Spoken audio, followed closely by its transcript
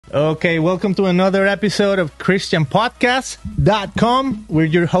Okay, welcome to another episode of ChristianPodcast.com. We're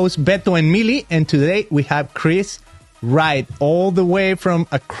your hosts, Beto and Mili, and today we have Chris Wright, all the way from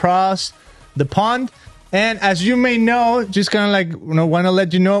across the pond. And as you may know, just kind of like, want to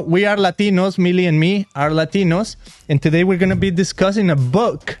let you know, we are Latinos, Mili and me are Latinos, and today we're going to be discussing a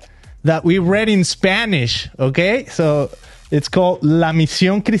book that we read in Spanish, okay? So it's called La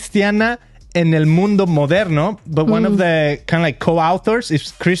Misión Cristiana en el Mundo Moderno, but one of the kind of like co-authors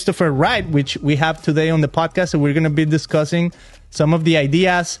is Christopher Wright, which we have today on the podcast. So we're going to be discussing some of the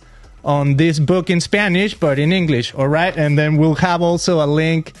ideas on this book in Spanish, but in English, all right? And then we'll have also a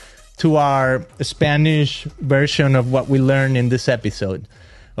link to our Spanish version of what we learned in this episode.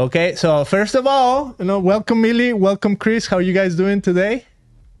 Okay, so first of all, welcome Mili, welcome Chris. How are you guys doing today?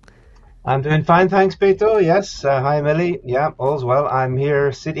 I'm doing fine, thanks, Beto. Yes, hi, Millie. Yeah, all's well. I'm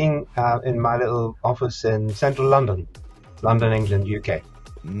here sitting in my little office in central London, England, UK.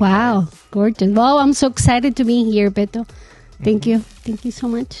 Wow, gorgeous. Well, I'm so excited to be here, Beto. Thank you. Thank you so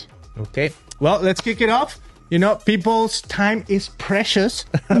much. Okay, well, let's kick it off. People's time is precious,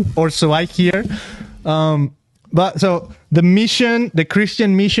 or so I hear. But so the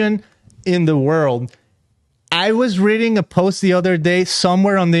Christian mission in the world. I was reading a post the other day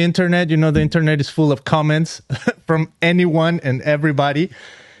somewhere on the internet. The internet is full of comments from anyone and everybody,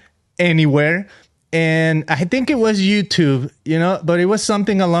 anywhere. And I think it was YouTube, but it was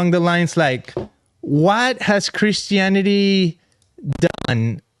something along the lines like, what has Christianity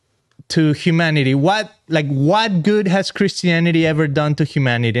done to humanity? What good has Christianity ever done to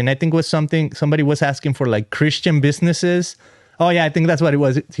humanity? And I think it was somebody was asking for like Christian businesses. Oh, yeah, I think that's what it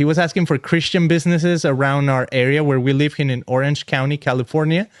was. He was asking for Christian businesses around our area where we live in Orange County,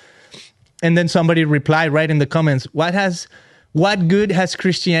 California. And then somebody replied right in the comments, what good has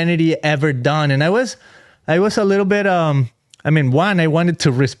Christianity ever done? And I was a little bit, I wanted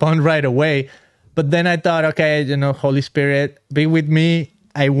to respond right away. But then I thought, okay, Holy Spirit, be with me.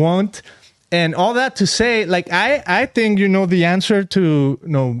 I won't. And all that to say, I think, the answer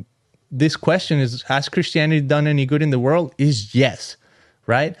to, this question is, has Christianity done any good in the world? Is yes,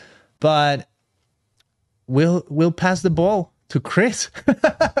 right? But we'll pass the ball to Chris.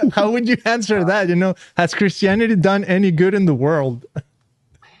 How would you answer that? Has Christianity done any good in the world?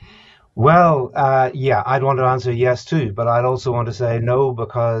 Well, yeah, I'd want to answer yes too, but I'd also want to say no,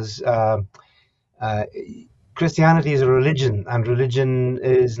 because Christianity is a religion, and religion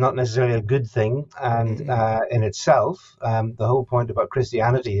is not necessarily a good thing. And in itself, the whole point about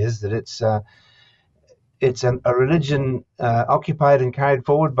Christianity is that it's a religion occupied and carried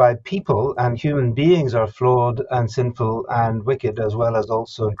forward by people, and human beings are flawed and sinful and wicked, as well as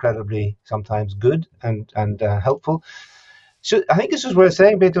also incredibly sometimes good and helpful. So I think this is worth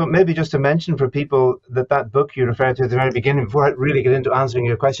saying, Beto, maybe just to mention for people that book you referred to at the very beginning, before I really get into answering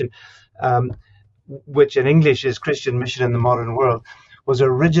your question, which in English is Christian Mission in the Modern World, was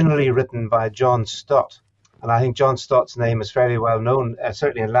originally written by John Stott. And I think John Stott's name is fairly well known,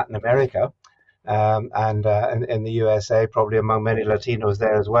 certainly in Latin America and in the USA, probably among many Latinos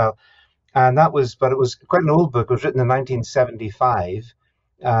there as well. And it was quite an old book. It was written in 1975,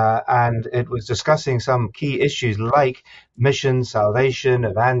 and it was discussing some key issues like mission, salvation,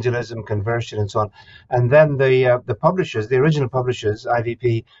 evangelism, conversion, and so on. And then the publishers, the original publishers,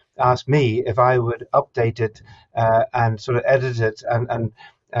 IVP, asked me if I would update it and sort of edit it and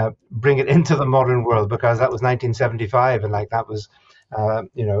bring it into the modern world, because that was 1975, and that was a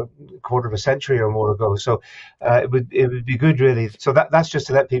quarter of a century or more ago. So it would be good, really. So that's just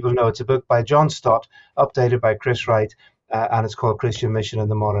to let people know it's a book by John Stott, updated by Chris Wright, and it's called Christian Mission in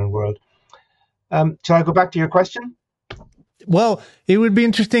the Modern World. Shall I go back to your question? Well, it would be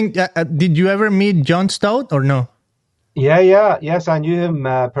interesting. Did you ever meet John Stott or no? Yes, I knew him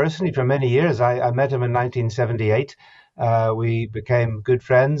personally for many years. I met him in 1978. We became good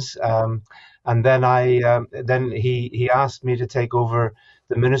friends, and then he asked me to take over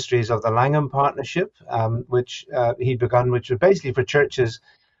the ministries of the Langham Partnership, which he'd begun, which was basically for churches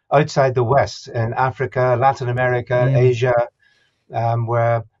outside the West, in Africa, Latin America, Asia,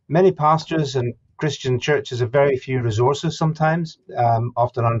 where many pastors and Christian churches have very few resources sometimes,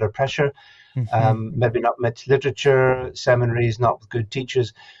 often under pressure. Maybe not much literature, seminaries, not good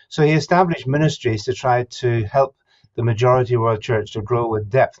teachers. So he established ministries to try to help the majority world church to grow with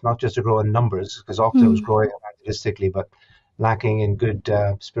depth, not just to grow in numbers, because often it was growing evangelistically, but lacking in good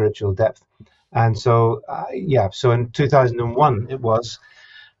spiritual depth. And so, so in 2001, it was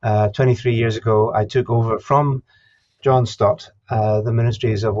 23 years ago, I took over from John Stott the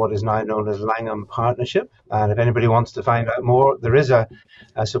ministries of what is now known as Langham Partnership. And if anybody wants to find out more, there is a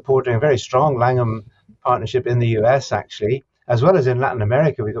supporting a very strong Langham Partnership in the US, actually, as well as in Latin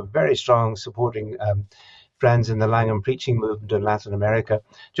America. We've got very strong supporting friends in the Langham preaching movement in Latin America.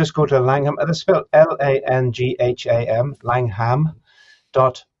 Just go to Langham, that's spelled Langham, Langham.org,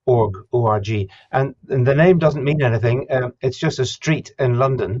 O-R-G. And the name doesn't mean anything. It's just a street in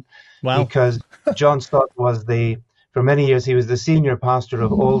London. Wow. Because John Stott was for many years, he was the senior pastor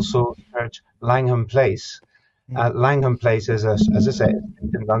of All Souls Church, Langham Place. Langham Place is, as I say,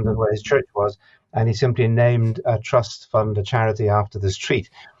 in London where his church was, and he simply named a trust fund, a charity, after the street.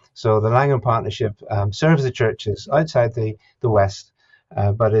 So the Langham Partnership serves the churches outside the West,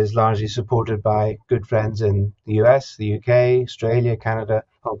 but is largely supported by good friends in the US, the UK, Australia, Canada,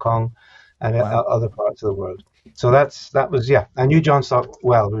 Hong Kong, and other parts of the world. So that was. I knew John Stott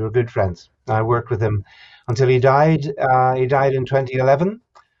well. We were good friends. I worked with him until he died. He died in 2011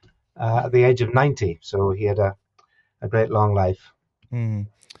 at the age of 90. So he had a great long life. Mm.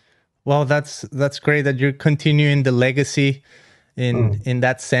 Well, that's great that you're continuing the legacy in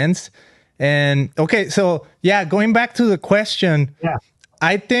that sense. And okay, so going back to the question,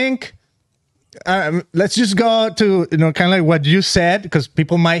 I think let's just go to kind of like what you said, because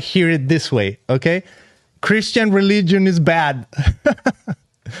people might hear it this way. Okay, Christian religion is bad,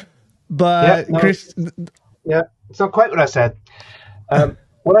 but it's not quite what I said.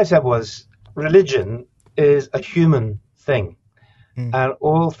 What I said was religion is a human thing, and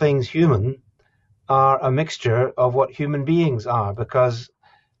all things human are a mixture of what human beings are, because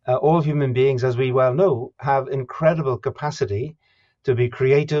all human beings, as we well know, have incredible capacity to be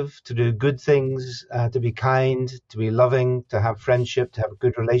creative, to do good things, to be kind, to be loving, to have friendship, to have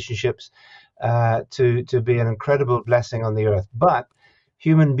good relationships, to be an incredible blessing on the earth. But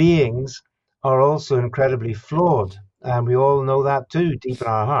human beings are also incredibly flawed, and we all know that too, deep in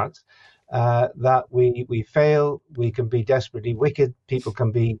our hearts, that we fail, we can be desperately wicked, people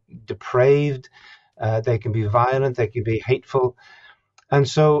can be depraved, they can be violent, they can be hateful. And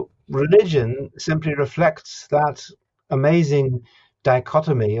so religion simply reflects that amazing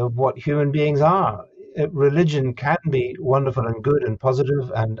dichotomy of what human beings are. Religion can be wonderful and good and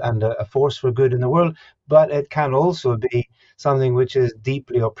positive and a force for good in the world, but it can also be something which is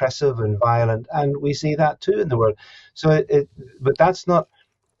deeply oppressive and violent, and we see that too in the world. So but that's not,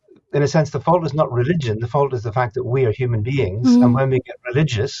 in a sense, the fault is not religion. The fault is the fact that we are human beings, and when we get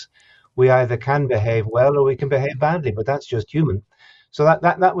religious, we either can behave well or we can behave badly, but that's just human. So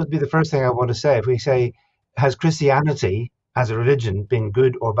that would be the first thing I want to say. If we say, has Christianity as a religion been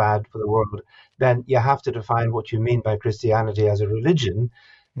good or bad for the world, then you have to define what you mean by Christianity as a religion,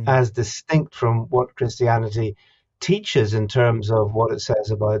 as distinct from what Christianity teaches in terms of what it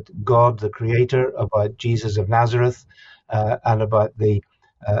says about God, the Creator, about Jesus of Nazareth, and about the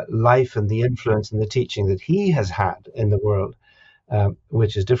life and the influence and the teaching that he has had in the world,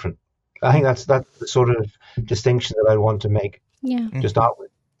 which is different. I think that's the sort of distinction that I want to make to start with.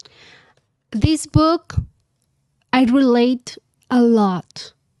 This book, I relate a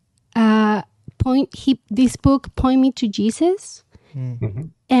lot. This book point me to Jesus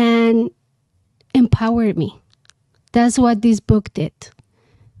and empowered me. That's what this book did.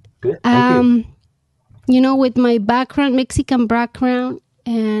 Good. Thank you. With my background, Mexican background,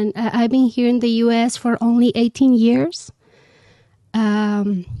 and I've been here in the U.S. for only 18 years.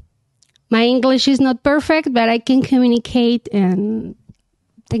 My English is not perfect, but I can communicate, and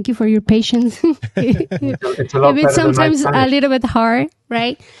thank you for your patience. It's a lot better sometimes than a little bit hard,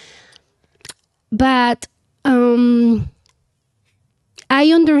 right? But I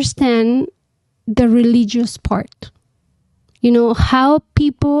understand the religious part. How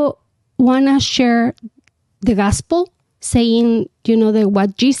people want to share the gospel, saying,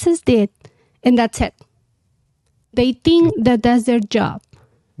 what Jesus did, and that's it. They think that that's their job,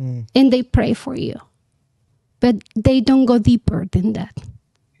 and they pray for you. But they don't go deeper than that.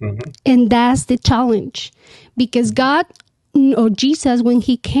 And that's the challenge. Because God, or Jesus, when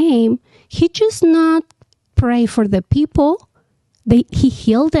he came, he just not pray for the people. He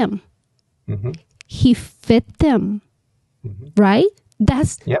healed them. He fed them. Right?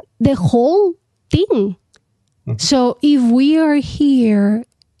 That's the whole thing. So if we are here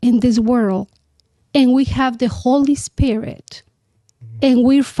in this world and we have the Holy Spirit and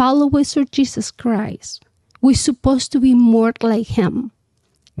we're followers of Jesus Christ, we're supposed to be more like him.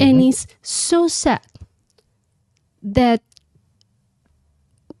 And it's so sad that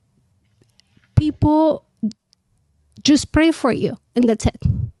people just pray for you and that's it.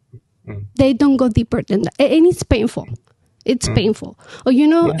 They don't go deeper than that. And it's painful. It's painful. Or,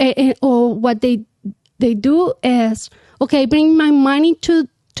 or what they do is, okay, bring my money to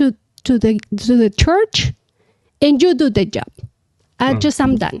the church and you do the job. I'm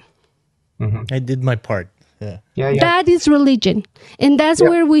done. I did my part. Yeah. That is religion. And that's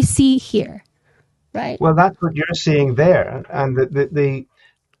where we see here, right? Well, that's what you're seeing there. And the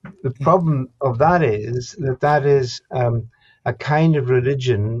problem of that is that is a kind of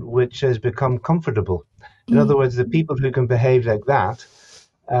religion which has become comfortable. In other words, the people who can behave like that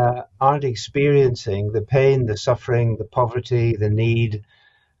aren't experiencing the pain, the suffering, the poverty, the need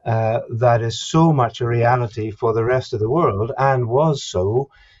that is so much a reality for the rest of the world, and was so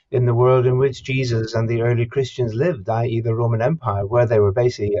in the world in which Jesus and the early Christians lived, i.e. the Roman Empire, where they were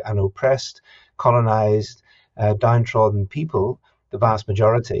basically an oppressed, colonized, downtrodden people, the vast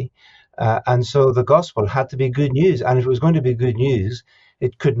majority. And so the gospel had to be good news. And if it was going to be good news,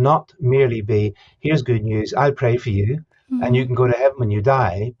 it could not merely be, here's good news, I'll pray for you, and you can go to heaven when you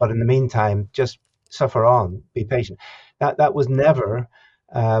die, but in the meantime, just suffer on, be patient. That was never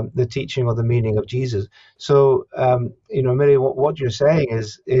the teaching or the meaning of Jesus. So, Mary, what you're saying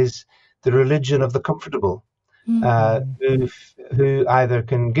is the religion of the comfortable, who either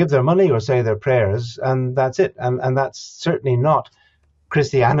can give their money or say their prayers, and that's it. And that's certainly not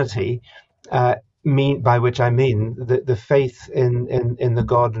Christianity, by which I mean the faith in the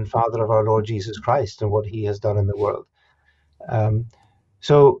God and Father of our Lord Jesus Christ and what he has done in the world.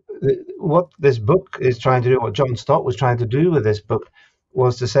 So what this book is trying to do, what John Stott was trying to do with this book,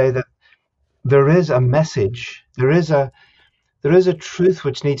 was to say that there is a message, there is a truth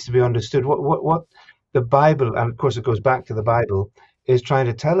which needs to be understood. What the Bible, and of course it goes back to the Bible, is trying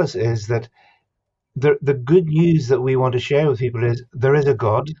to tell us is that the good news that we want to share with people is there is a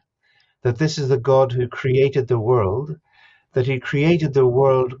God, that this is the God who created the world, that he created the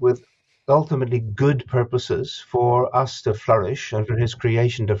world with ultimately good purposes for us to flourish and for his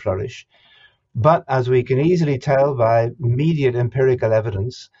creation to flourish. But as we can easily tell by immediate empirical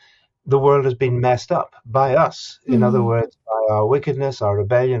evidence, the world has been messed up by us. In other words, by our wickedness, our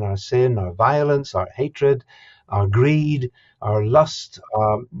rebellion, our sin, our violence, our hatred, our greed, our lust,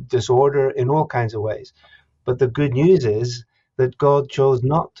 our disorder, in all kinds of ways. But the good news is that God chose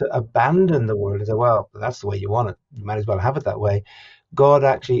not to abandon the world and say, well, that's the way you want it, you might as well have it that way. God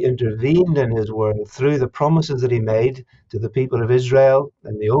actually intervened in his world through the promises that he made to the people of Israel,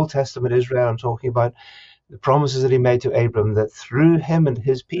 in the Old Testament Israel I'm talking about, the promises that he made to Abram, that through him and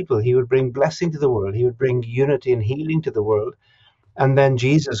his people he would bring blessing to the world, he would bring unity and healing to the world. And then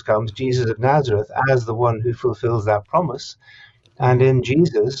Jesus comes, Jesus of Nazareth, as the one who fulfills that promise. And in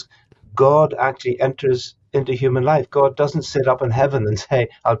Jesus, God actually enters into human life. God doesn't sit up in heaven and say,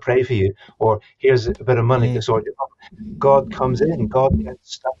 I'll pray for you, or here's a bit of money to sort you out. God comes in, God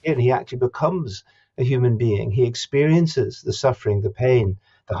gets stuck in, he actually becomes a human being. He experiences the suffering, the pain,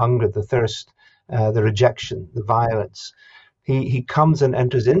 the hunger, the thirst, the rejection, the violence. He comes and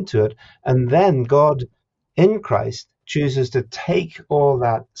enters into it, and then God in Christ chooses to take all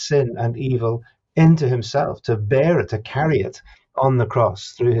that sin and evil into himself, to bear it, to carry it on the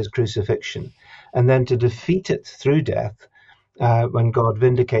cross through his crucifixion, and then to defeat it through death when God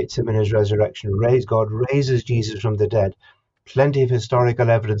vindicates him in his resurrection. God raises Jesus from the dead. Plenty of historical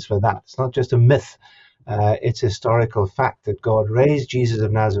evidence for that. It's not just a myth. It's historical fact that God raised Jesus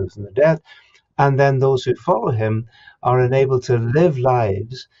of Nazareth from the dead, and then those who follow him are enabled to live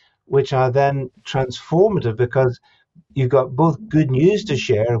lives which are then transformative, because you've got both good news to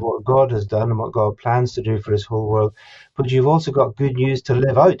share of what God has done and what God plans to do for his whole world, but you've also got good news to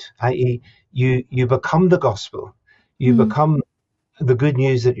live out, i.e. you become the gospel. You become the good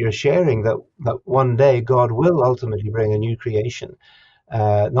news that you're sharing, that one day God will ultimately bring a new creation.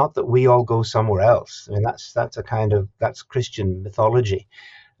 Not that we all go somewhere else. I mean, that's Christian mythology.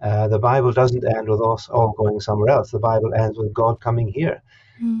 The Bible doesn't end with us all going somewhere else. The Bible ends with God coming here.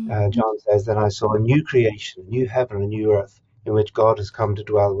 John says, then I saw a new creation, a new heaven, a new earth, in which God has come to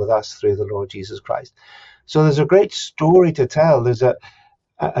dwell with us through the Lord Jesus Christ. So there's a great story to tell. There's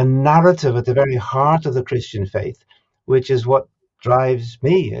a narrative at the very heart of the Christian faith, which is what drives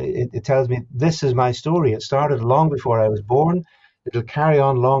me. It tells me, this is my story. It started long before I was born. It'll carry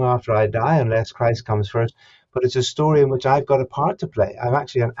on long after I die, unless Christ comes first. But it's a story in which I've got a part to play. I'm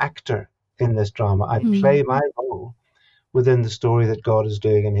actually an actor in this drama. I play my role within the story that God is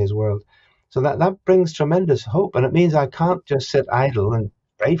doing in his world. So that brings tremendous hope. And it means I can't just sit idle and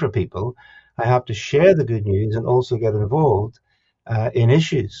pray for people. I have to share the good news and also get involved in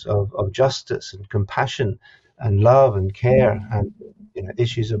issues of justice and compassion and love and care, and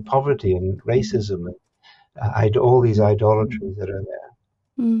issues of poverty and racism and all these idolatries that are there.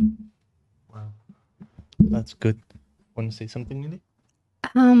 Wow, that's good. Want to say something, Lily?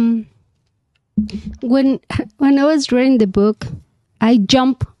 When I was reading the book, I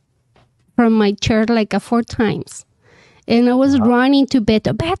jumped from my chair like 4 times, And I was running to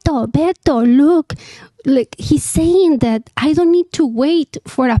Beto, look. Like, he's saying that I don't need to wait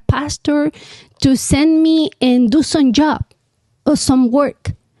for a pastor to send me and do some job or some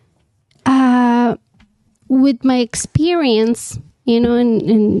work. With my experience,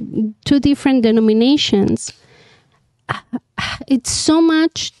 in two different denominations, it's so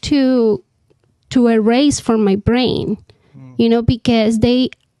much to erase from my brain, because they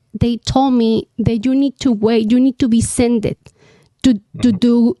told me that you need to wait, you need to be sent to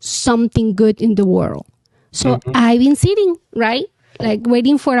do something good in the world. So I've been sitting, right? Like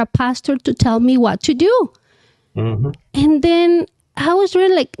waiting for a pastor to tell me what to do. And then I was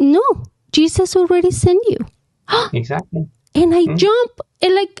really like, no, Jesus already sent you. Exactly. And I jump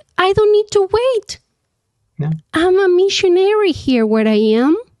and like, I don't need to wait. No. I'm a missionary here where I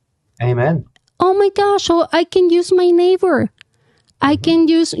am. Amen. Oh my gosh, so I can use my neighbor. I can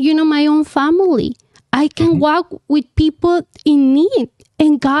use, my own family. I can walk with people in need,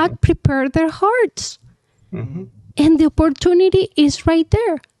 and God prepared their hearts. And the opportunity is right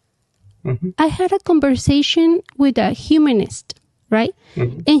there. I had a conversation with a humanist, right?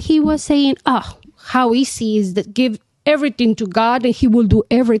 And he was saying, how easy is that? Give everything to God and he will do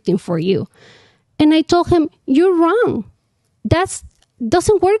everything for you. And I told him, you're wrong. That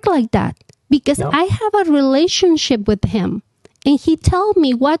doesn't work like that, because I have a relationship with him and he tells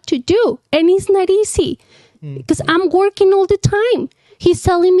me what to do. And it's not easy because I'm working all the time. He's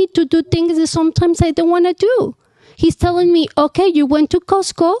telling me to do things that sometimes I don't want to do. He's telling me, okay, you went to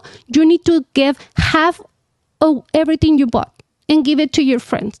Costco, you need to give half of everything you bought and give it to your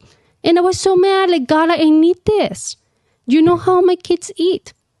friends. And I was so mad, like, God, I need this. You know how my kids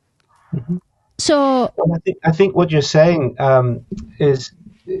eat. So well, I think what you're saying is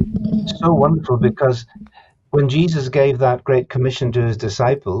so wonderful, because when Jesus gave that great commission to his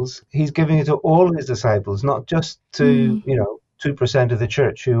disciples, he's giving it to all his disciples, not just to 2% of the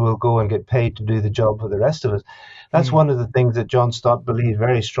church who will go and get paid to do the job for the rest of us. That's one of the things that John Stott believed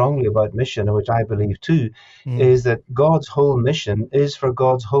very strongly about mission, and which I believe too, is that God's whole mission is for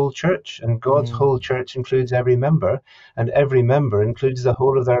God's whole church, and God's whole church includes every member, and every member includes the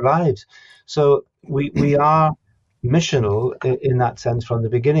whole of their lives. So we are missional in that sense from the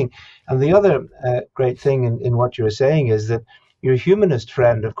beginning. And the other great thing in what you're saying is that your humanist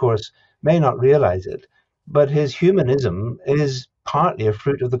friend, of course, may not realize it, but his humanism is partly a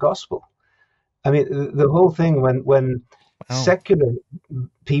fruit of the gospel. I mean, the whole thing when secular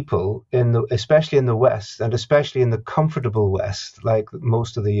people, especially in the West, and especially in the comfortable West, like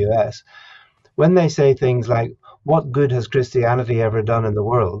most of the US, when they say things like, what good has Christianity ever done in the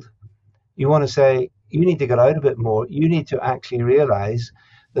world? You want to say, you need to get out a bit more. You need to actually realize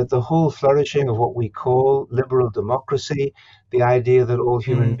that the whole flourishing of what we call liberal democracy, the idea that all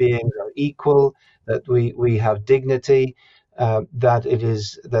human beings are equal, that we have dignity, that it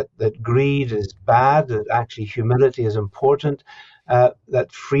is that greed is bad, that actually humility is important,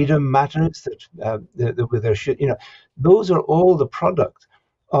 that freedom matters, that there should, those are all the product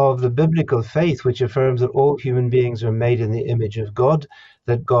of the biblical faith, which affirms that all human beings are made in the image of God,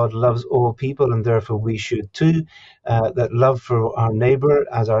 that God loves all people and therefore we should too, that love for our neighbor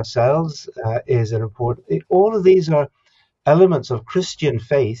as ourselves is an important. All of these are elements of Christian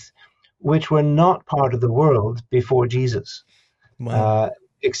faith which were not part of the world before Jesus. Wow.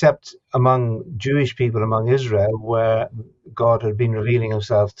 Except among Jewish people, among Israel, where God had been revealing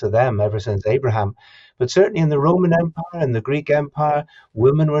himself to them ever since Abraham. But certainly in the Roman Empire and the Greek Empire,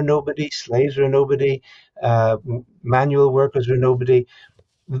 women were nobody, slaves were nobody, manual workers were nobody.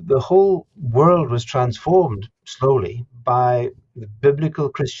 The whole world was transformed slowly by the biblical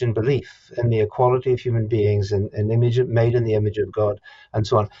Christian belief in the equality of human beings and made in the image of God, and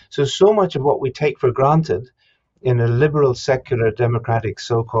so on. So much of what we take for granted in a liberal, secular, democratic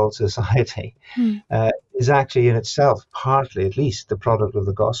so-called society is actually in itself, partly at least, the product of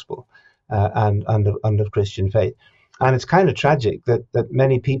the gospel and of Christian faith. And it's kind of tragic that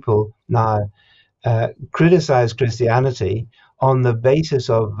many people now criticize Christianity on the basis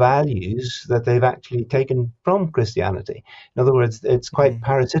of values that they've actually taken from Christianity. In other words, it's quite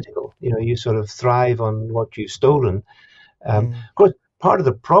parasitical. You sort of thrive on what you've stolen. Of course, part of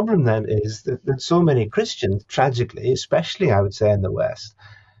the problem then is that so many Christians, tragically, especially I would say in the West,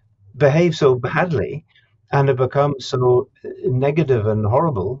 behave so badly and have become so negative and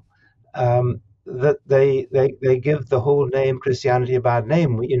horrible that they give the whole name Christianity a bad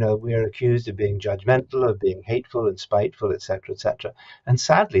name. We are accused of being judgmental, of being hateful and spiteful, etc., etc. And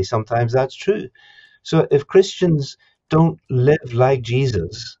sadly, sometimes that's true. So if Christians don't live like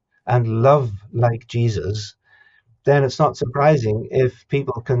Jesus and love like Jesus, then it's not surprising if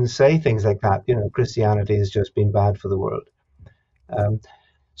people can say things like that. Christianity has just been bad for the world.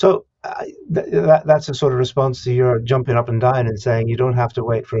 That's a sort of response to your jumping up and down and saying you don't have to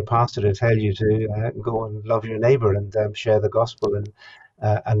wait for a pastor to tell you to go and love your neighbor and share the gospel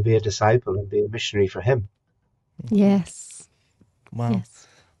and be a disciple and be a missionary for him. Yes. Wow. Yes.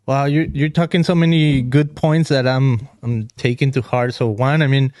 Wow, you're talking so many good points that I'm taking to heart. So one, I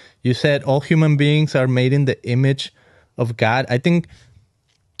mean, you said all human beings are made in the image of God. I think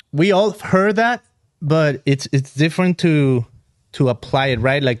we all heard that, but it's different to apply it,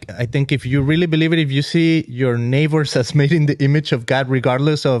 right? Like, I think if you really believe it, if you see your neighbors as made in the image of God,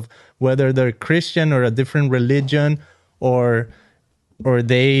 regardless of whether they're Christian or a different religion, or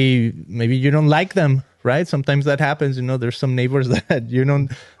they, maybe you don't like them, right? Sometimes that happens, there's some neighbors that you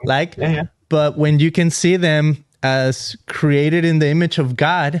don't like. Yeah. But when you can see them as created in the image of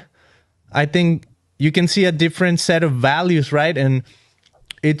God, I think you can see a different set of values, right? And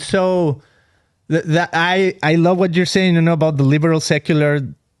it's so that I love what you're saying, about the liberal, secular,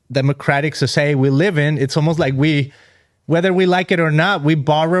 democratic society we live in. It's almost like whether we like it or not, we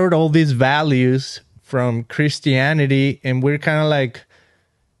borrowed all these values from Christianity, and we're kind of like,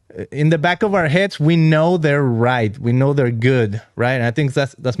 in the back of our heads, we know they're right. We know they're good, right? And I think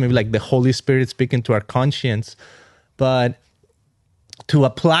that's maybe like the Holy Spirit speaking to our conscience. But to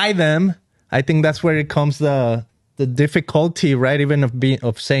apply them, I think that's where it comes the difficulty, right? Even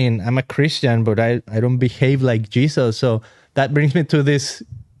of saying I'm a Christian, but I don't behave like Jesus. So that brings me to this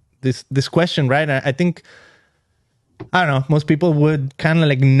question, right? I think, I don't know, most people would kind of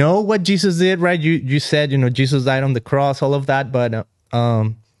like know what Jesus did, right? You said, Jesus died on the cross, all of that, but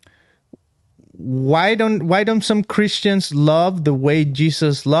why don't some Christians love the way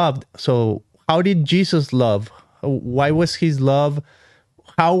Jesus loved? So how did Jesus love? Why was his love?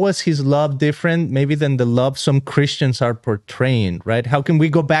 How was his love different maybe than the love some Christians are portraying, right? How can we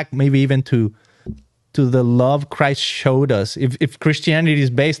go back maybe even to the love Christ showed us? If Christianity is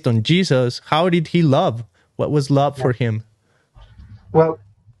based on Jesus, how did he love? What was love for him? Well,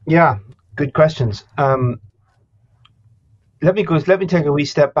 yeah, good questions. Let me take a wee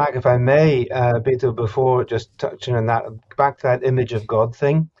step back, if I may, Beto, before just touching on that, back to that image of God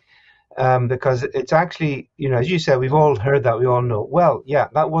thing. Because it's actually, as you said, we've all heard that, we all know. Well, yeah,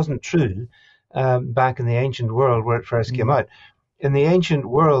 that wasn't true back in the ancient world where it first came out. In the ancient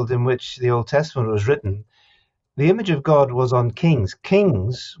world in which the Old Testament was written, the image of God was on kings.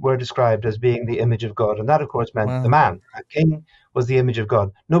 Kings were described as being the image of God, and that, of course, meant the man. A king was the image of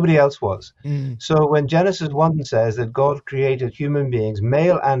God. Nobody else was. So when Genesis 1 says that God created human beings,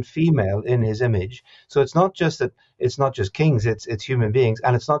 male and female, in his image, so it's not just kings, it's human beings,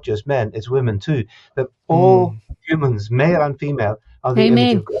 and it's not just men, it's women too. That all humans, male and female, are the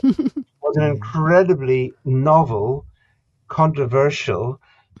image of God. It was an incredibly novel, controversial,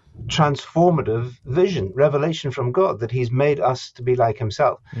 transformative vision, revelation from God, that he's made us to be like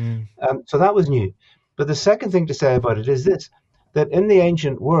himself. So that was new. But the second thing to say about it is this, that in the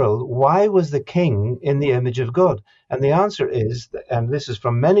ancient world, why was the king in the image of God? And the answer is, and this is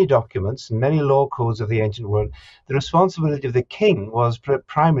from many documents and many law codes of the ancient world, the responsibility of the king was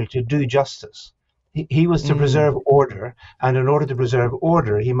primarily to do justice. He was to preserve order, and in order to preserve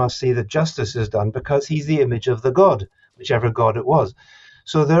order, he must see that justice is done, because he's the image of the God, whichever God it was.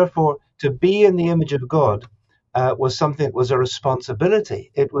 So therefore, to be in the image of God was a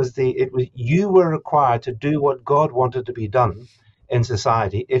responsibility. You were required to do what God wanted to be done in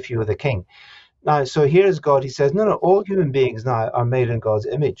society if you were the king. Now, so here's God. He says, no, all human beings now are made in God's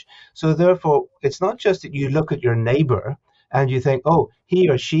image. So therefore, it's not just that you look at your neighbor and you think, oh, he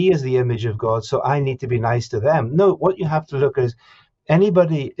or she is the image of God, so I need to be nice to them. No, what you have to look at is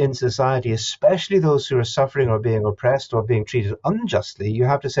anybody in society, especially those who are suffering or being oppressed or being treated unjustly, you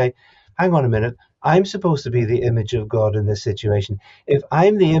have to say, hang on a minute, I'm supposed to be the image of God in this situation. If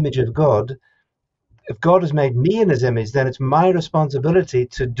I'm the image of God, if God has made me in his image, then it's my responsibility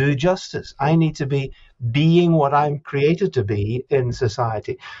to do justice. I need to be being what I'm created to be in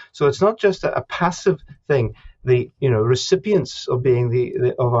society. So it's not just a passive thing, the recipients of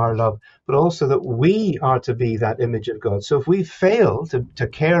being of our love, but also that we are to be that image of God. So if we fail to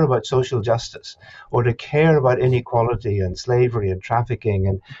care about social justice, or to care about inequality and slavery and trafficking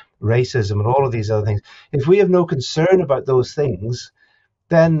and racism and all of these other things, if we have no concern about those things,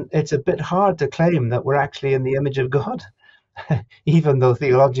 then it's a bit hard to claim that we're actually in the image of God, even though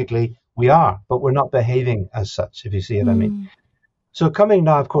theologically we are, but we're not behaving as such, if you see what I mean. So coming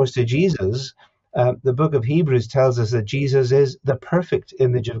now, of course, to Jesus, the book of Hebrews tells us that Jesus is the perfect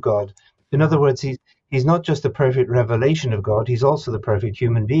image of God. In other words, he's not just the perfect revelation of God, he's also the perfect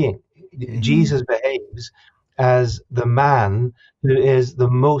human being. Jesus behaves as the man who is the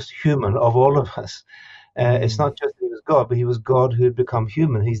most human of all of us. It's not just that he was God, but he was God who had become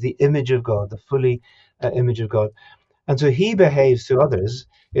human. He's the image of God, the fully image of God. And so he behaves to others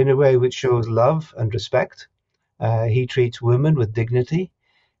in a way which shows love and respect. He treats women with dignity.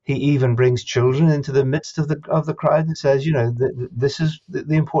 He even brings children into the midst of the crowd and says, this is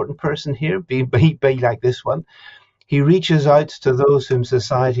the important person here. Be like this one. He reaches out to those whom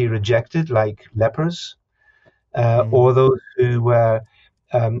society rejected, like lepers, or those who were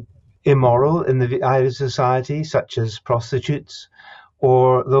immoral in the eye of society, such as prostitutes,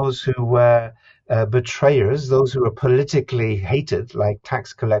 or those who were betrayers, those who were politically hated, like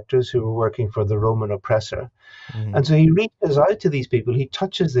tax collectors who were working for the Roman oppressor. And so he reaches out to these people, he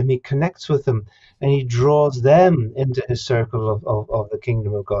touches them, he connects with them, and he draws them into his circle of the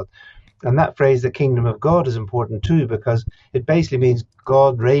kingdom of God. And that phrase, the kingdom of God, is important too, because it basically means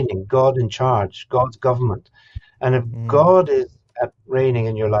God reigning, God in charge, God's government. And if God is reigning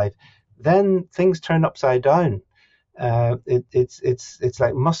in your life, then things turn upside down. It's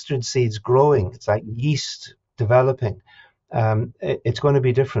like mustard seeds growing. It's like yeast developing. It's going to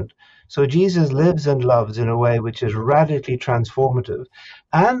be different. So Jesus lives and loves in a way which is radically transformative.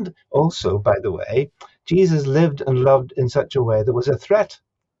 And also, by the way, Jesus lived and loved in such a way that was a threat,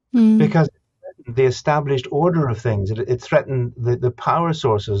 because the established order of things, it threatened the power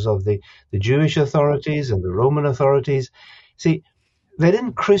sources of the Jewish authorities and the Roman authorities. See, they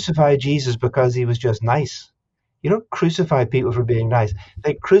didn't crucify Jesus because he was just nice. You don't crucify people for being nice.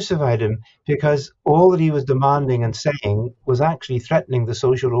 They crucified him because all that he was demanding and saying was actually threatening the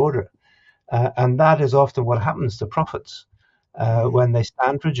social order. And that is often what happens to prophets. When they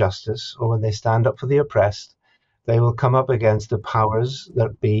stand for justice or when they stand up for the oppressed, they will come up against the powers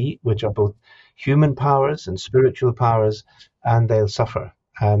that be, which are both human powers and spiritual powers, and they'll suffer.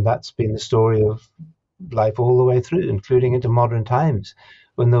 And that's been the story of life all the way through, including into modern times,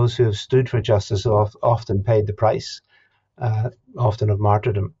 when those who have stood for justice have often paid the price, often of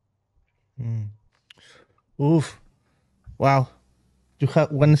martyrdom. Oof. Wow. You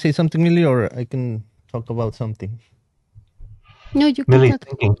want to say something, Millie, or I can talk about something? No, you can Millie's talk.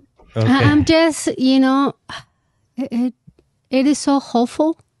 thinking. Okay. I'm just, it is so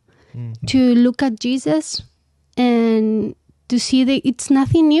hopeful to look at Jesus and to see that it's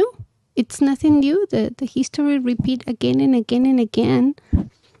nothing new. It's nothing new. The history repeat again and again and again.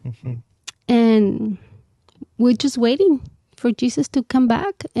 And we're just waiting for Jesus to come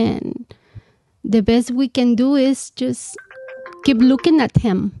back. And the best we can do is just keep looking at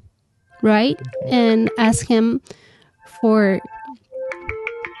him, right? And ask him for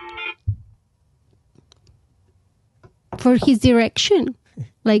his direction,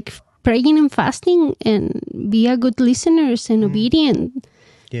 like praying and fasting, and be a good listeners and obedient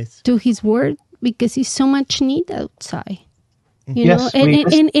to his word, because he's so much need outside, you know. And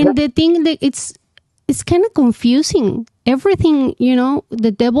the thing that it's kind of confusing. Everything,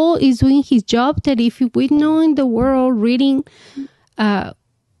 the devil is doing his job. That if we know in the world, reading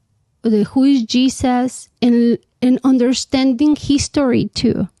who is Jesus and understanding history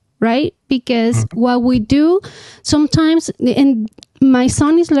too, right? Because what we do sometimes, and my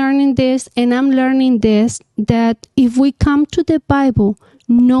son is learning this and I'm learning this, that if we come to the Bible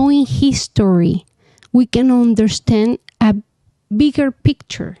knowing history, we can understand a bigger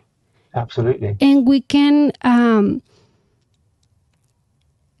picture. Absolutely. And we can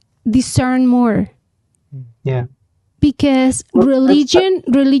discern more. Yeah. Because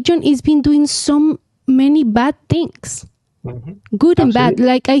religion has been doing so many bad things. Good and bad.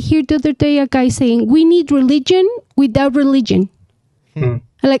 Like I heard the other day a guy saying, we need religion without religion.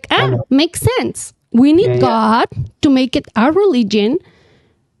 Like, makes sense. We need God to make it our religion.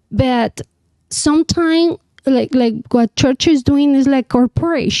 But sometimes, like what church is doing is like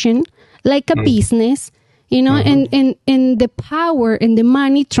corporation, like a business, and the power and the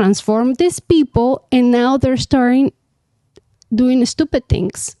money transform these people, and now they're starting doing stupid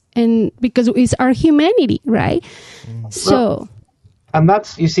things, and because it's our humanity, right? So, and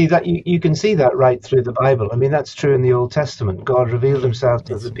that's, you see that you can see that right through the Bible. I mean, that's true in the Old Testament. God revealed himself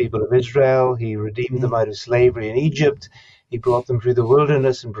to the people of Israel. He redeemed them out of slavery in Egypt. He brought them through the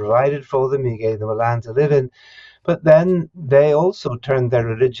wilderness and provided for them. He gave them a land to live in. But then they also turned their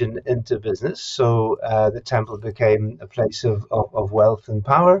religion into business. So the temple became a place of wealth and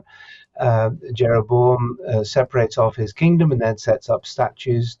power. Jeroboam separates off his kingdom and then sets up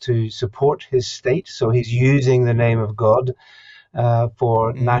statues to support his state. So he's using the name of God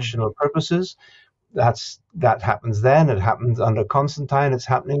for national purposes. That happens then. It happens under Constantine. It's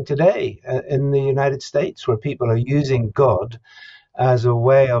happening today in the United States, where people are using God as a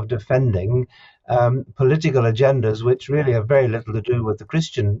way of defending political agendas which really have very little to do with the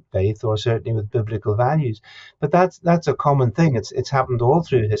Christian faith or certainly with biblical values. But that's a common thing. It's happened all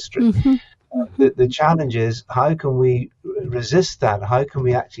through history. The challenge is, how can we resist that? How can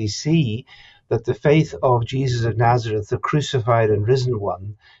we actually see that the faith of Jesus of Nazareth, the crucified and risen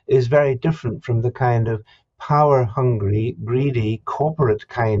one, is very different from the kind of power-hungry, greedy, corporate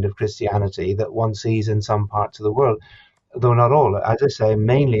kind of Christianity that one sees in some parts of the world, though not all, as I say,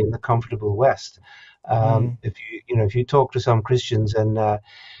 mainly in the comfortable West. If you talk to some Christians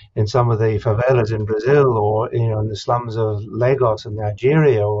in some of the favelas in Brazil, or in the slums of Lagos in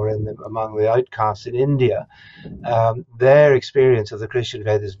Nigeria, or among the outcasts in India, their experience of the Christian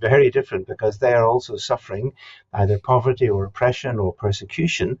faith is very different, because they are also suffering either poverty or oppression or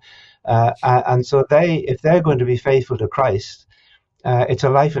persecution, and so if they're going to be faithful to Christ, it's a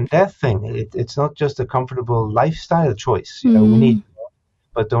life and death thing. It's not just a comfortable lifestyle choice. We need,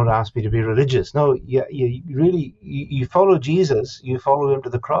 but don't ask me to be religious. No, you follow Jesus, you follow him to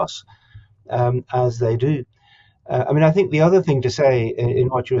the cross, as they do. I think the other thing to say in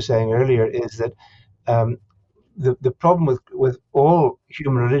what you were saying earlier is that the problem with all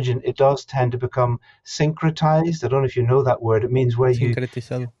human religion, it does tend to become syncretized. I don't know if you know that word. It means where you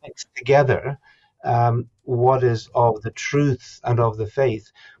mix together what is of the truth and of the faith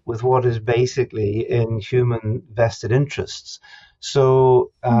with what is basically in human vested interests.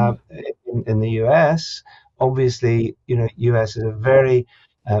 So in the US, obviously, US is a very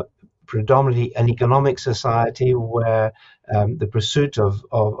predominantly an economic society where the pursuit of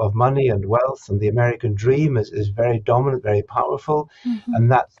money and wealth and the American dream is very dominant, very powerful, and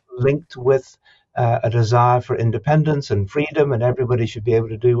that's linked with a desire for independence and freedom, and everybody should be able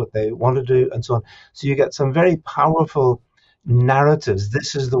to do what they want to do, and so on. So you get some very powerful narratives.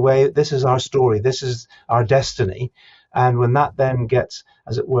 This is the way, this is our story, this is our destiny. And when that then gets,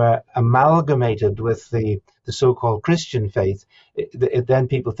 as it were, amalgamated with the so-called Christian faith, then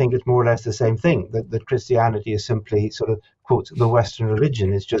people think it's more or less the same thing, that Christianity is simply sort of, quote, the Western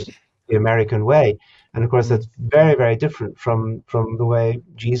religion. It's just the American way. And of course, that's very, very different from the way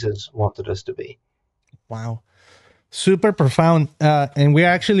Jesus wanted us to be. Wow. Super profound. And we're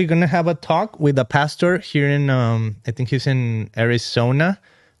actually going to have a talk with a pastor here in, I think he's in Arizona,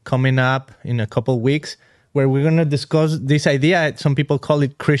 coming up in a couple of weeks, where we're going to discuss this idea. Some people call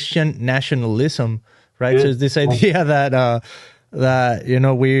it Christian nationalism, right? Good. So it's this idea that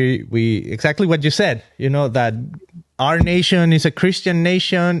we exactly what you said, that our nation is a Christian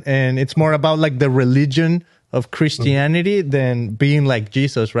nation, and it's more about like the religion of Christianity than being like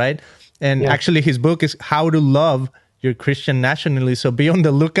Jesus, right? And actually his book is How to Love Your Christian Nationalism. So be on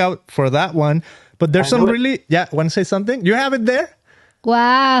the lookout for that one. But there's some really, want to say something? You have it there?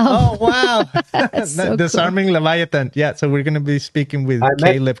 Wow. Oh, wow. So Disarming cool. Leviathan. Yeah, so we're going to be speaking with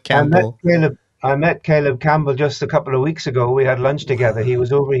Caleb Campbell. I met Caleb Campbell just a couple of weeks ago. We had lunch together. He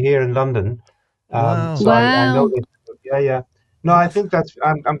was over here in London. Wow. So I know that. Yeah. No, I think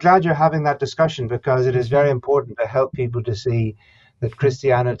I'm glad you're having that discussion, because it is very important to help people to see that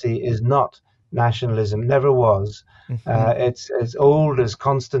Christianity is not nationalism, never was. It's as old as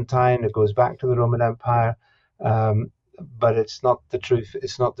Constantine. It goes back to the Roman Empire. But it's not the truth.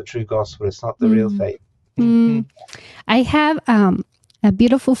 It's not the true gospel. It's not the real faith. I have a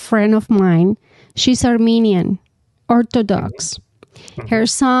beautiful friend of mine. She's Armenian, Orthodox. Her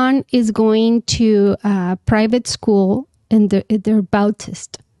son is going to a private school, and they're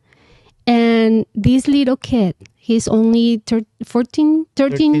Baptist. And this little kid, he's only 13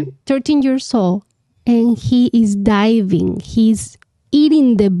 years old, and he is diving. He's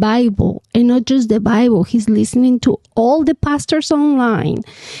eating the Bible, and not just the Bible. He's listening to all the pastors online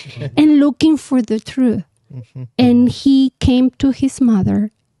and looking for the truth. And he came to his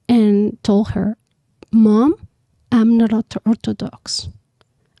mother and told her, "Mom, I'm not Orthodox.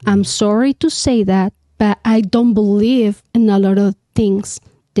 I'm sorry to say that, but I don't believe in a lot of things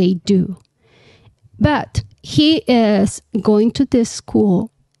they do." But he is going to this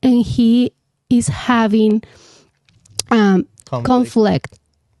school, and he is having conflict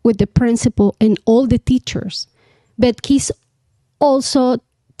with the principal and all the teachers, but he also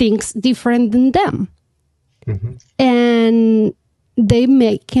thinks different than them, and they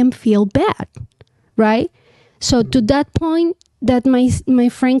make him feel bad, right? So to that point, that my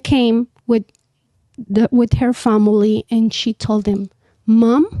friend came with her family, and she told him,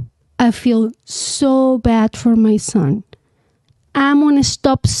 "Mom, I feel so bad for my son. I'm gonna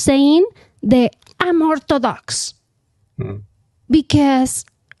stop saying that I'm Orthodox." Because,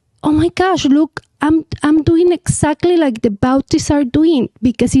 oh my gosh, look, I'm doing exactly like the Baptists are doing.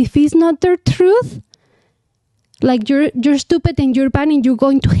 Because if it's not their truth, like you're stupid and you're bad and you're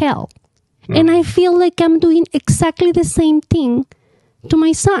going to hell. And I feel like I'm doing exactly the same thing to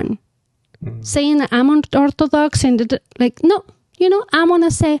my son, saying I'm unorthodox and like, no, I'm going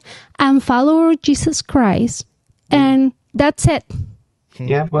to say I'm follower of Jesus Christ and that's it.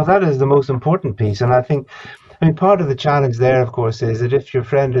 Yeah, well, that is the most important piece. And I mean, part of the challenge there, of course, is that if your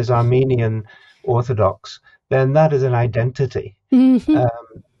friend is Armenian Orthodox, then that is an identity.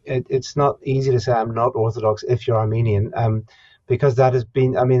 It's not easy to say I'm not Orthodox if you're Armenian, because that has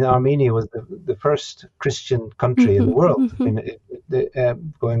been, I mean, Armenia was the first Christian country in the world. I mean,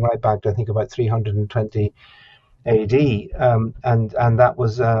 going right back to, I think, about 320 AD, and that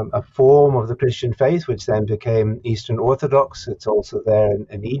was a form of the Christian faith, which then became Eastern Orthodox. It's also there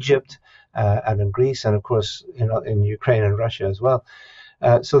in Egypt and in Greece, and of course, in Ukraine and Russia as well.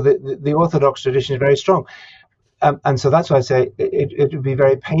 So the Orthodox tradition is very strong. And so that's why I say it would be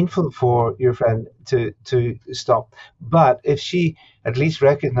very painful for your friend to stop. But if she at least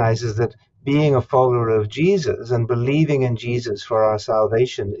recognizes that being a follower of Jesus and believing in Jesus for our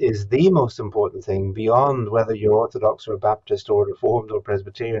salvation is the most important thing, beyond whether you're Orthodox or Baptist or Reformed or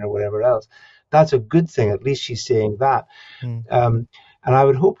Presbyterian or whatever else, that's a good thing. At least she's saying that. And I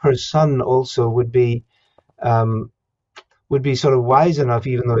would hope her son also would be sort of wise enough,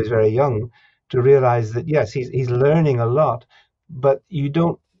 even though he's very young, to realize that, yes, he's learning a lot, but you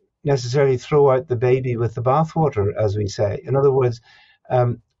don't necessarily throw out the baby with the bathwater, as we say. In other words,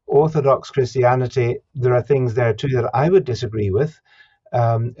 Orthodox Christianity, there are things there too that I would disagree with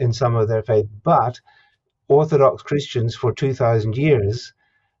in some of their faith, but Orthodox Christians for 2,000 years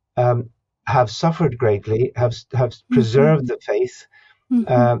have suffered greatly, have preserved the faith,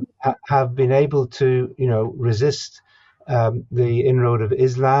 have been able to, resist the inroad of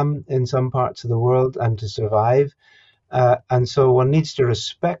Islam in some parts of the world and to survive. And so one needs to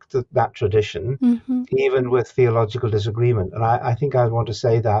respect that tradition, even with theological disagreement. And I think I want to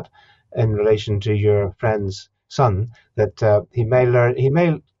say that in relation to your friend's son, that he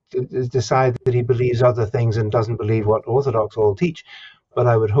may decide that he believes other things and doesn't believe what Orthodox all teach. But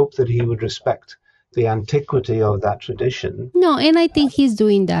I would hope that he would respect the antiquity of that tradition. No, and I think he's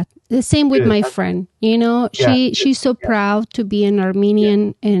doing that. The same with my friend. She's so proud to be an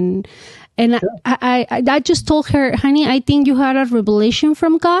Armenian, and I just told her, honey, I think you had a revelation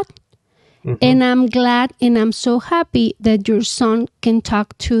from God, and I'm glad and I'm so happy that your son can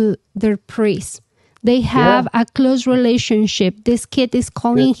talk to their priest. They have a close relationship. This kid is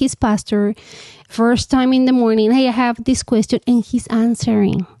calling his pastor first time in the morning. Hey, I have this question, and he's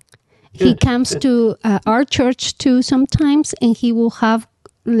answering. He comes to our church too sometimes, and he will have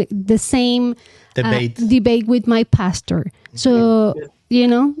the same debate with my pastor. So,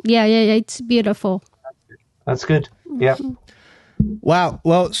 it's beautiful. That's good. Yeah. Wow.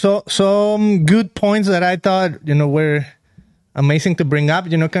 Well, so some good points that I thought, were amazing to bring up.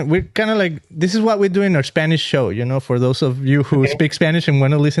 We're kind of like, this is what we do in our Spanish show, for those of you who speak Spanish and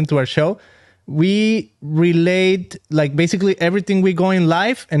want to listen to our show. We relate like basically everything we go in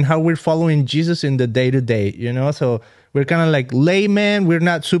life and how we're following Jesus in the day-to-day, so we're kind of like laymen. We're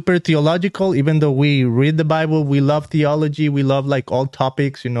not super theological, even though we read the Bible. We love theology. We love like all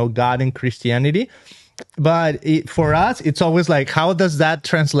topics, God and Christianity. But for us, it's always like, how does that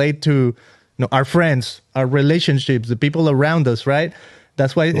translate to our friends, our relationships, the people around us, right?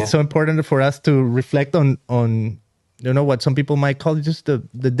 That's why it's so important for us to reflect on what some people might call just the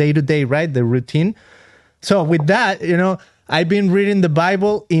day-to-day, right? The routine. So with that, I've been reading the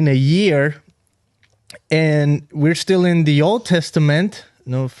Bible in a year, and we're still in the Old Testament,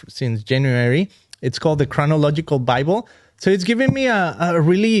 since January. It's called the Chronological Bible. So it's giving me a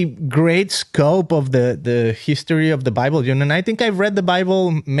really great scope of the history of the Bible, and I think I've read the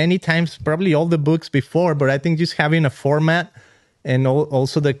Bible many times, probably all the books before, but I think just having a format and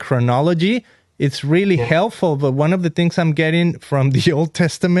also the chronology, it's really helpful. But one of the things I'm getting from the Old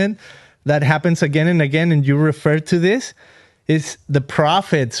Testament that happens again and again, and you refer to this, is the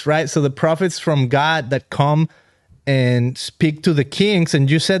prophets, right? So the prophets from God that come and speak to the kings.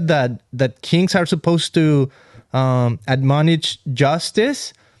 And you said that kings are supposed to admonish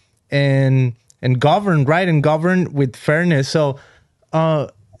justice and govern, right? And govern with fairness. So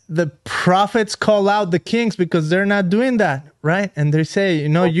the prophets call out the kings because they're not doing that, right? And they say,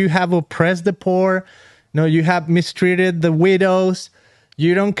 you have oppressed the poor, you have mistreated the widows,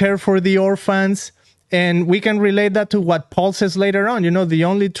 you don't care for the orphans. And we can relate that to what Paul says later on. The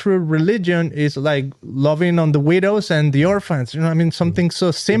only true religion is like loving on the widows and the orphans. Something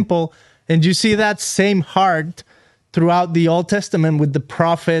so simple. And you see that same heart throughout the Old Testament with the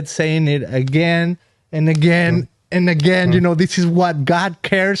prophets saying it again and again and again. This is what God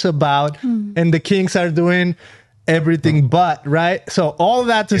cares about. And the kings are doing everything but, right? So all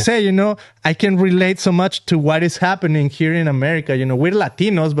that to say, I can relate so much to what is happening here in America. We're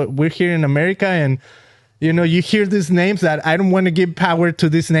Latinos, but we're here in America, and you hear these names that I don't want to give power to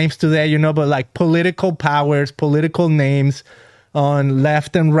these names today, but like political powers, political names on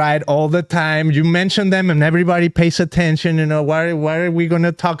left and right all the time. You mention them and everybody pays attention. Why are we going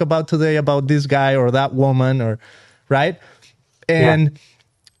to talk about today about this guy or that woman, or right? And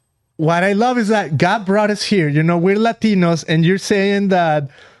what I love is that God brought us here. We're Latinos, and you're saying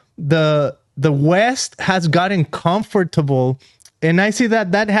that the West has gotten comfortable. And I see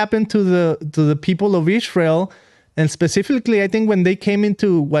that happened to the people of Israel, and specifically, I think when they came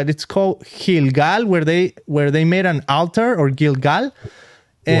into what it's called Gilgal, where they made an altar, or Gilgal,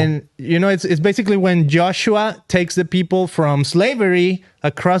 and it's basically when Joshua takes the people from slavery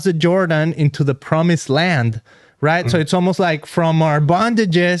across the Jordan into the promised land, right? So it's almost like from our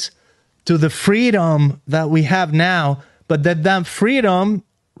bondages to the freedom that we have now, but that freedom,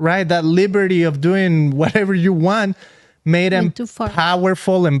 right, that liberty of doing whatever you want, made them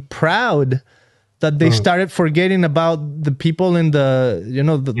powerful and proud, that they started forgetting about the people in the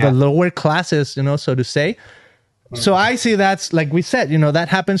lower classes, so to say. So I see that's, like we said, that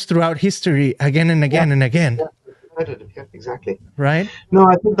happens throughout history again and again and again. Yeah, exactly. Right? No,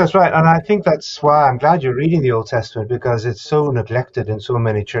 I think that's right. And I think that's why I'm glad you're reading the Old Testament, because it's so neglected in so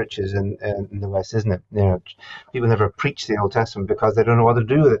many churches in the West, isn't it? People never preach the Old Testament because they don't know what to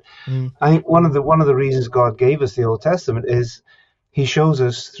do with it. I think one of the reasons God gave us the Old Testament is He shows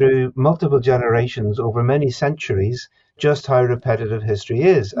us through multiple generations over many centuries just how repetitive history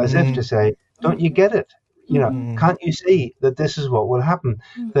is, as if to say, don't you get it? Can't you see that this is what will happen?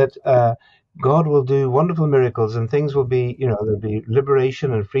 That God will do wonderful miracles, and things will be, there'll be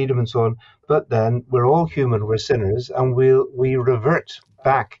liberation and freedom and so on. But then we're all human, we're sinners, and we revert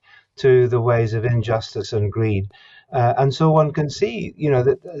back to the ways of injustice and greed. And so one can see,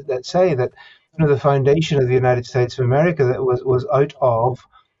 that say that, the foundation of the United States of America that was out of,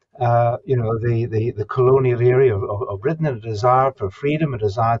 the colonial era of Britain, and a desire for freedom, a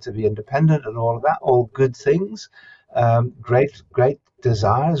desire to be independent, and all of that, all good things, great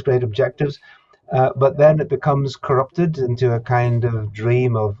desires, great objectives. But then it becomes corrupted into a kind of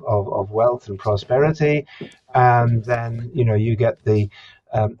dream of wealth and prosperity, and then you get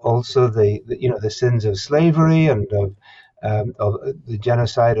also the sins of slavery and of the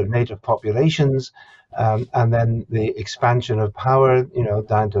genocide of native populations, and then the expansion of power,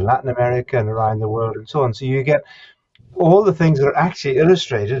 down to Latin America and around the world and so on. So you get all the things that are actually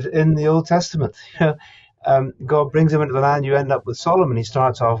illustrated in the Old Testament. God brings him into the land. You end up with Solomon. He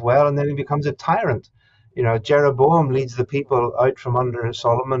starts off well, and then he becomes a tyrant. Jeroboam leads the people out from under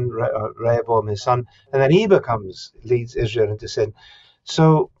Solomon, Rehoboam his son, and then he leads Israel into sin.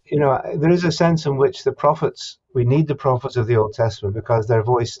 So, there is a sense in which we need the prophets of the Old Testament, because their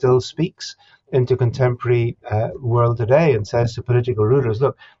voice still speaks into contemporary world today and says to political rulers,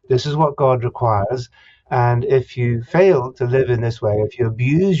 look, this is what God requires. And if you fail to live in this way, if you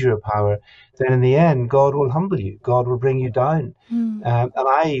abuse your power, then in the end, God will humble you. God will bring you down. And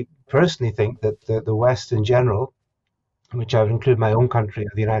I personally think that the West in general, which I would include my own country,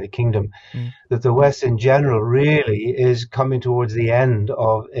 the United Kingdom, that the West in general really is coming towards the end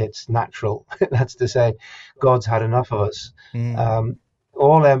of its natural. That's to say, God's had enough of us.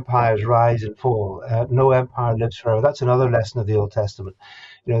 All empires rise and fall. No empire lives forever. That's another lesson of the Old Testament.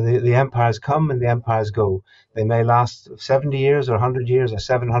 The empires come and the empires go. They may last 70 years or 100 years or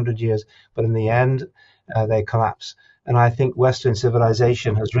 700 years, but in the end, they collapse. And I think Western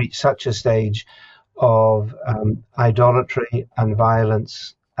civilization has reached such a stage of idolatry and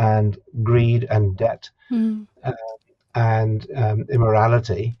violence and greed and debt and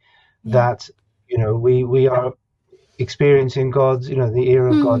immorality that, we are experiencing God's, the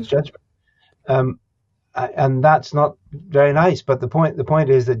era of God's judgment. And that's not very nice. But the point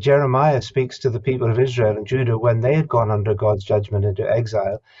is that Jeremiah speaks to the people of Israel and Judah when they had gone under God's judgment into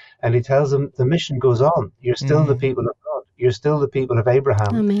exile. And he tells them the mission goes on. You're still the people of God. You're still the people of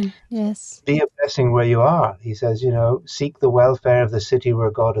Abraham. Amen. Yes. Be a blessing where you are. He says, seek the welfare of the city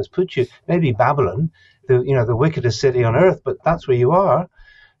where God has put you. Maybe Babylon, the wickedest city on earth, but that's where you are.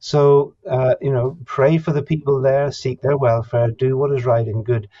 So, pray for the people there, seek their welfare, do what is right and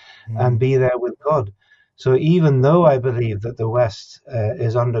good, and be there with God. So even though I believe that the West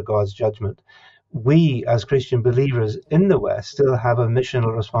is under God's judgment, we as Christian believers in the West still have a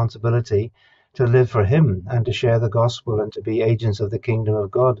missional responsibility to live for Him and to share the gospel and to be agents of the kingdom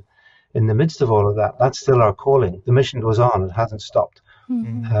of God in the midst of all of that. That's still our calling. The mission goes on. It hasn't stopped.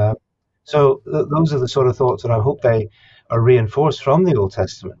 So those are the sort of thoughts that I hope they are reinforced from the Old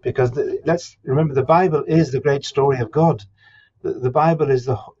Testament, because let's remember, the Bible is the great story of God. The Bible is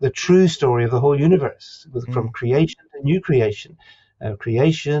the true story of the whole universe, from creation to new creation,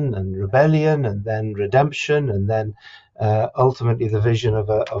 creation and rebellion, and then redemption, and then ultimately the vision of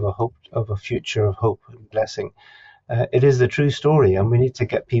a future of hope and blessing. It is the true story, and we need to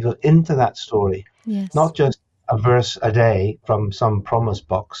get people into that story, not just a verse a day from some promise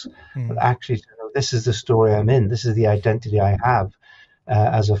box, but actually to know, this is the story I'm in. This is the identity I have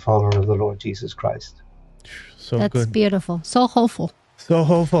as a follower of the Lord Jesus Christ. So That's good. beautiful. So hopeful. So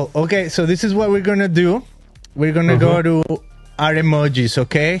hopeful. Okay, so this is what we're going to do. We're going to go to our emojis,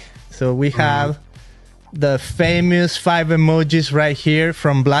 okay? So we have the famous 5 emojis right here,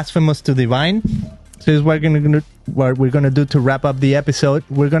 from blasphemous to divine. So this is what we're going to do to wrap up the episode.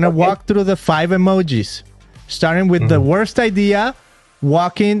 We're going to walk through the 5 emojis, starting with the worst idea,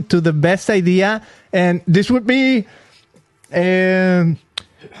 walking to the best idea. And this would be...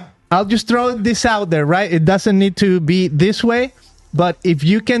 I'll just throw this out there, right? It doesn't need to be this way, but if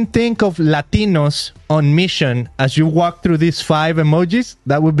you can think of Latinos on mission as you walk through these 5 emojis,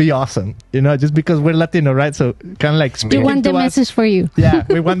 that would be awesome. You know, just because we're Latino, right? So kind of like speaking We want the to us. message for you. Yeah,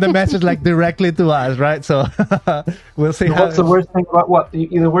 we want the message like directly to us, right? So we'll see. What's the worst thing about what?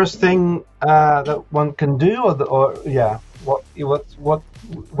 The worst thing that one can do, what?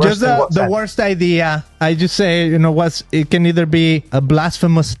 Just the worst idea. I just say, you know, it can either be a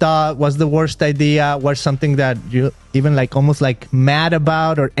blasphemous thought, what's the worst idea, or something that you even like almost like mad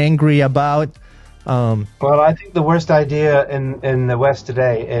about or angry about. Well, I think the worst idea in the West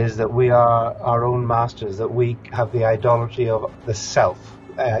today is that we are our own masters, that we have the idolatry of the self.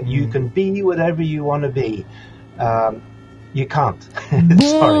 You can be whatever you want to be. You can't.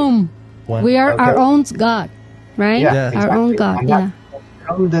 Boom. Sorry. We are our own God, right? Yeah, Our own God, and yeah.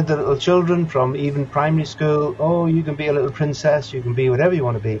 From the little children, from even primary school, you can be a little princess, you can be whatever you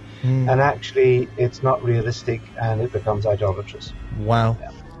want to be. And actually, it's not realistic, and it becomes idolatrous. Wow.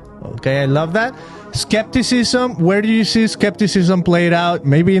 Yeah. Okay, I love that. Skepticism, where do you see skepticism played out?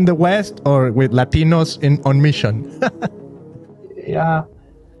 Maybe in the West or with Latinos on mission? Yeah.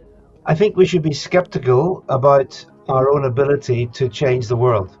 I think we should be skeptical about our own ability to change the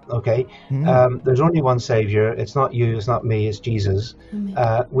world, okay? There's only one Savior. It's not you, it's not me, it's Jesus.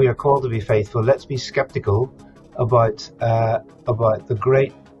 We are called to be faithful. Let's be skeptical about the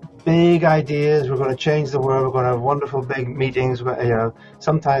great big ideas. We're going to change the world. We're going to have wonderful big meetings.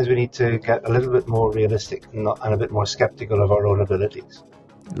 Sometimes we need to get a little bit more realistic and a bit more skeptical of our own abilities.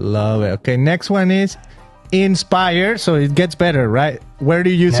 Love it. Okay, next one is inspire. So it gets better, right? Where do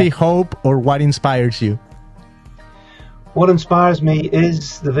you see hope, or what inspires you? What inspires me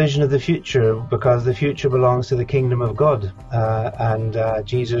is the vision of the future, because the future belongs to the kingdom of God, and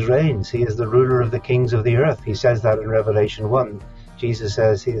Jesus reigns. He is the ruler of the kings of the earth. He says that in Revelation 1. Jesus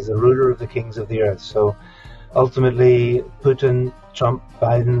says he is the ruler of the kings of the earth. So ultimately, Putin, Trump,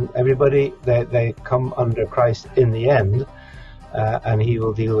 Biden, everybody, they come under Christ in the end, and he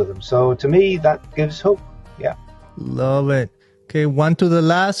will deal with them. So to me, that gives hope. Yeah. Love it. Okay, one to the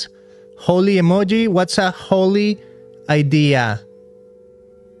last. Holy emoji. What's a holy idea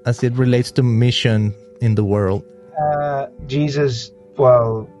as it relates to mission in the world?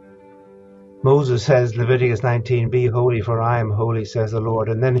 Moses says, Leviticus 19, be holy for I am holy, says the Lord.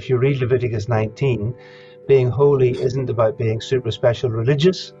 And then if you read Leviticus 19, being holy isn't about being super special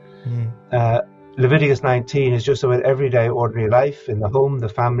religious. Leviticus 19 is just about everyday ordinary life in the home, the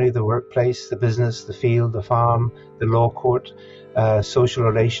family, the workplace, the business, the field, the farm, the law court, social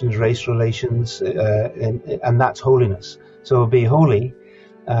relations, race relations, and that's holiness. So be holy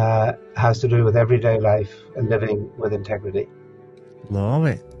has to do with everyday life and living with integrity. Love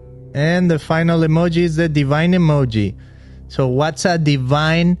it. And the final emoji is the divine emoji. So what's a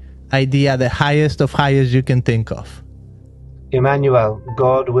divine idea, the highest of highest you can think of? Emmanuel,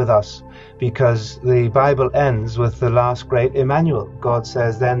 God with us, because the Bible ends with the last great Emmanuel. God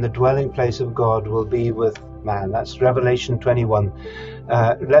says, then the dwelling place of God will be with man. That's Revelation 21.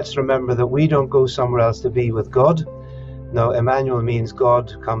 Let's remember that we don't go somewhere else to be with God. No, Emmanuel means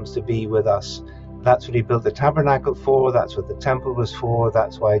God comes to be with us. That's what he built the tabernacle for. That's what the temple was for.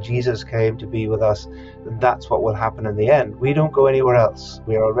 That's why Jesus came to be with us. That's what will happen in the end. We don't go anywhere else.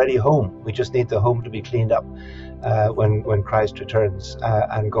 We are already home. We just need the home to be cleaned up when Christ returns,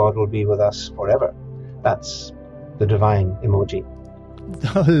 and God will be with us forever. That's the divine emoji.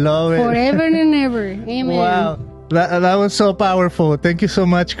 Love it. Forever and ever. Amen. Wow. That was so powerful. Thank you so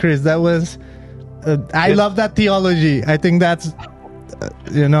much, Chris. That was... I love that theology. I think that's...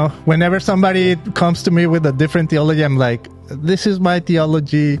 whenever somebody comes to me with a different theology, I'm like, this is my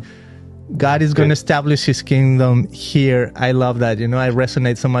theology. God is going to establish his kingdom here. I love that. You know, I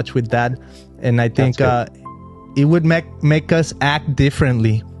resonate so much with that. And I think it would make us act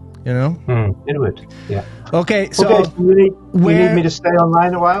differently, you know? It would, yeah. Okay, so you need me to stay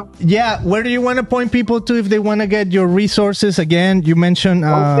online a while? Yeah, where do you want to point people to if they want to get your resources? Again, you mentioned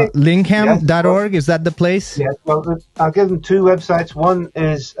Langham.org. Is that the place? Yes, well, I'll give them two websites. One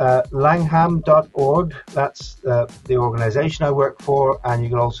is Langham.org. That's the organization I work for, and you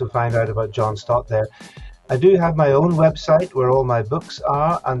can also find out about John Stott there. I do have my own website where all my books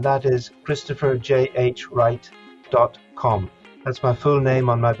are, and that is ChristopherJHWright.com. That's my full name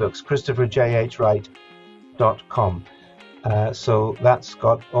on my books, ChristopherJHWright.com. So that's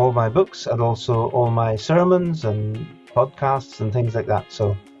got all my books and also all my sermons and podcasts and things like that.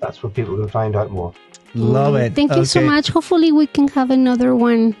 So that's where people can find out more. Love it. Thank you so much. Hopefully we can have another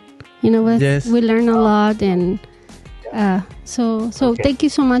one. You know, we learn a lot, and so thank you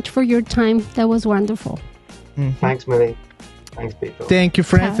so much for your time. That was wonderful. Thanks, Millie. Thanks, Pedro. Thank you,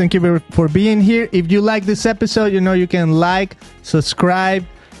 friends. Thank you for being here. If you like this episode, you know, you can like, subscribe,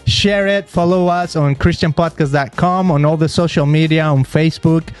 share it, follow us on ChristianPodcast.com, on all the social media, on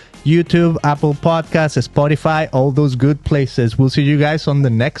Facebook, YouTube, Apple Podcasts, Spotify, all those good places. We'll see you guys on the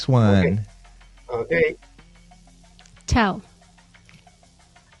next one. Okay. Ciao.